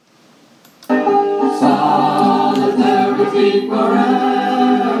liberty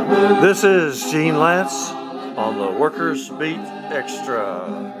forever. This is Gene Lance on the Workers Beat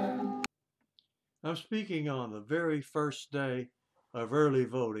Extra. I'm speaking on the very first day of early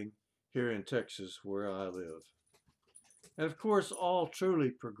voting here in Texas, where I live. And of course, all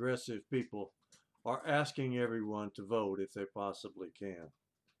truly progressive people are asking everyone to vote if they possibly can.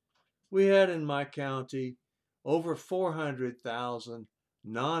 We had in my county over 400,000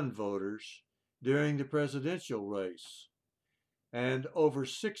 non-voters during the presidential race and over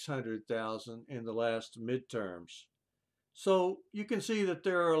 600,000 in the last midterms. So you can see that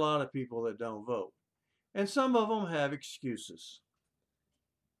there are a lot of people that don't vote. And some of them have excuses.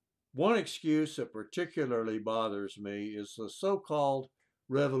 One excuse that particularly bothers me is the so-called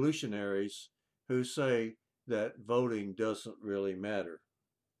revolutionaries who say that voting doesn't really matter.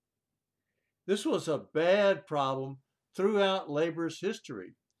 This was a bad problem throughout labor's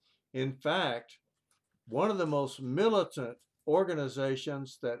history. In fact, one of the most militant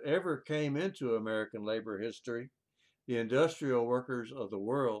organizations that ever came into American labor history, the Industrial Workers of the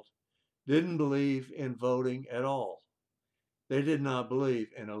World, didn't believe in voting at all. They did not believe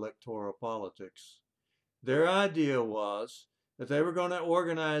in electoral politics. Their idea was that they were going to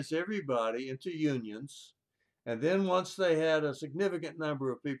organize everybody into unions, and then once they had a significant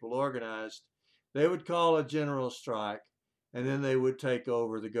number of people organized, they would call a general strike, and then they would take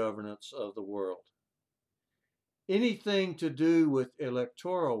over the governance of the world. Anything to do with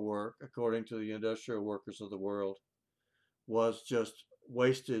electoral work, according to the Industrial Workers of the World, was just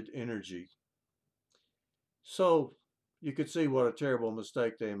wasted energy. So you could see what a terrible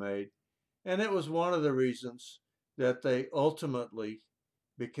mistake they made. And it was one of the reasons that they ultimately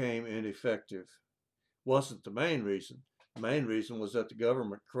became ineffective. Wasn't the main reason. The main reason was that the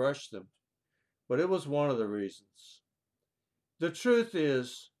government crushed them. But it was one of the reasons. The truth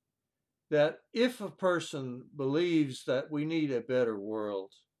is that if a person believes that we need a better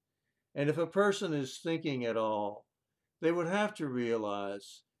world, and if a person is thinking at all, they would have to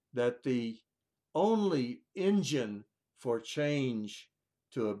realize that the only engine for change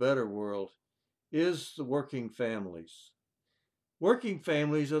to a better world is the working families. Working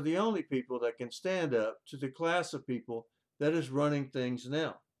families are the only people that can stand up to the class of people that is running things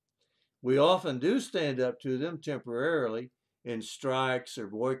now. We often do stand up to them temporarily in strikes or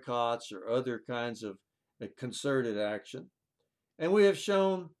boycotts or other kinds of concerted action. And we have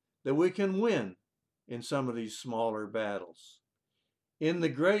shown that we can win in some of these smaller battles. In the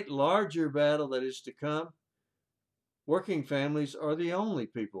great larger battle that is to come, working families are the only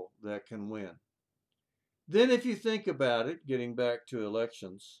people that can win. Then if you think about it, getting back to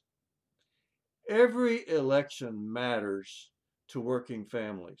elections, every election matters to working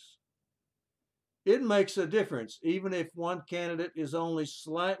families. It makes a difference, even if one candidate is only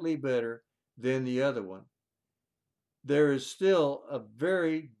slightly better than the other one. There is still a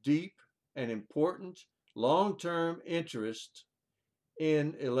very deep and important long-term interest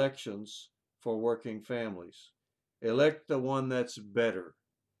in elections for working families. Elect the one that's better,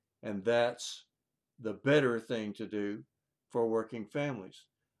 and that's the better thing to do for working families.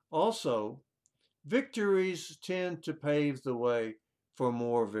 Also, victories tend to pave the way for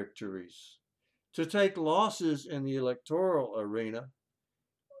more victories. To take losses in the electoral arena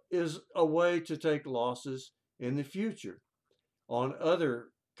is a way to take losses in the future on other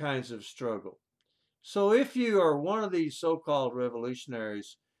kinds of struggle. So if you are one of these so-called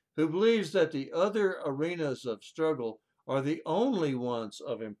revolutionaries who believes that the other arenas of struggle are the only ones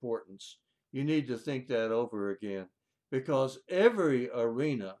of importance, you need to think that over again, because every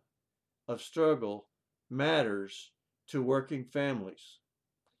arena of struggle matters to working families.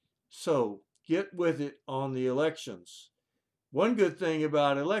 So get with it on the elections. One good thing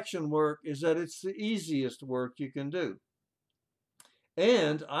about election work is that it's the easiest work you can do.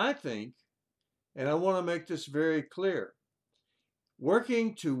 And I think, and I want to make this very clear,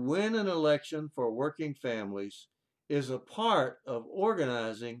 working to win an election for working families is a part of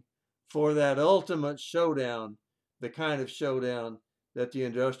organizing for that ultimate showdown, the kind of showdown that the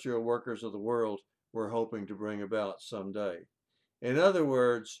industrial workers of the world were hoping to bring about someday. In other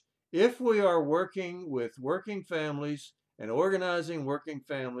words, if we are working with working families and organizing working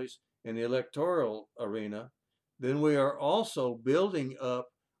families in the electoral arena, then we are also building up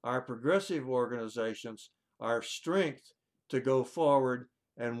our progressive organizations, our strength to go forward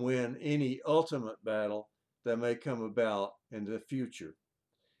and win any ultimate battle that may come about in the future.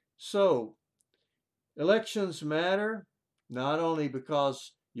 So, elections matter not only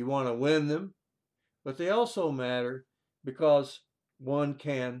because you want to win them, but they also matter because one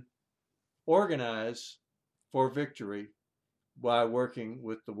can organize for victory by working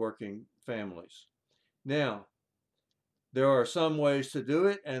with the working families. Now, There are some ways to do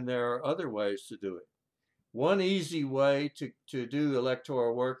it, and there are other ways to do it. One easy way to do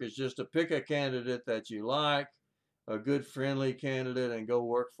electoral work is just to pick a candidate that you like, a good friendly candidate, and go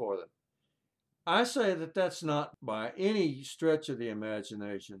work for them. I say that that's not by any stretch of the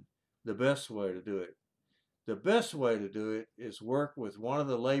imagination the best way to do it. The best way to do it is work with one of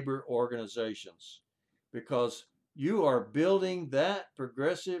the labor organizations, because you are building that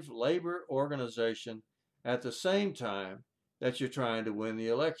progressive labor organization at the same time that you're trying to win the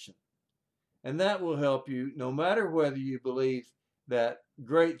election. And that will help you no matter whether you believe that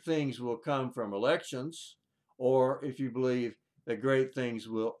great things will come from elections, or if you believe that great things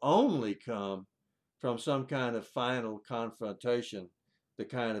will only come from some kind of final confrontation, the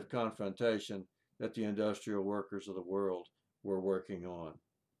kind of confrontation that the industrial workers of the world were working on.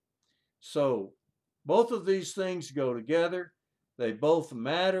 So both of these things go together. They both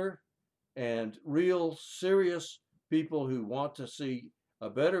matter, and real serious people who want to see a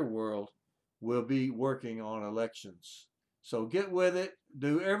better world will be working on elections. So get with it.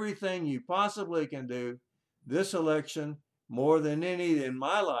 Do everything you possibly can do. This election, more than any in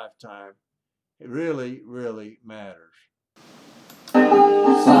my lifetime, it really, really matters.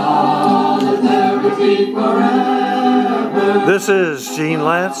 Solidarity forever. This is Gene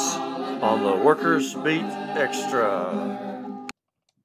Lance on the Workers Beat Extra.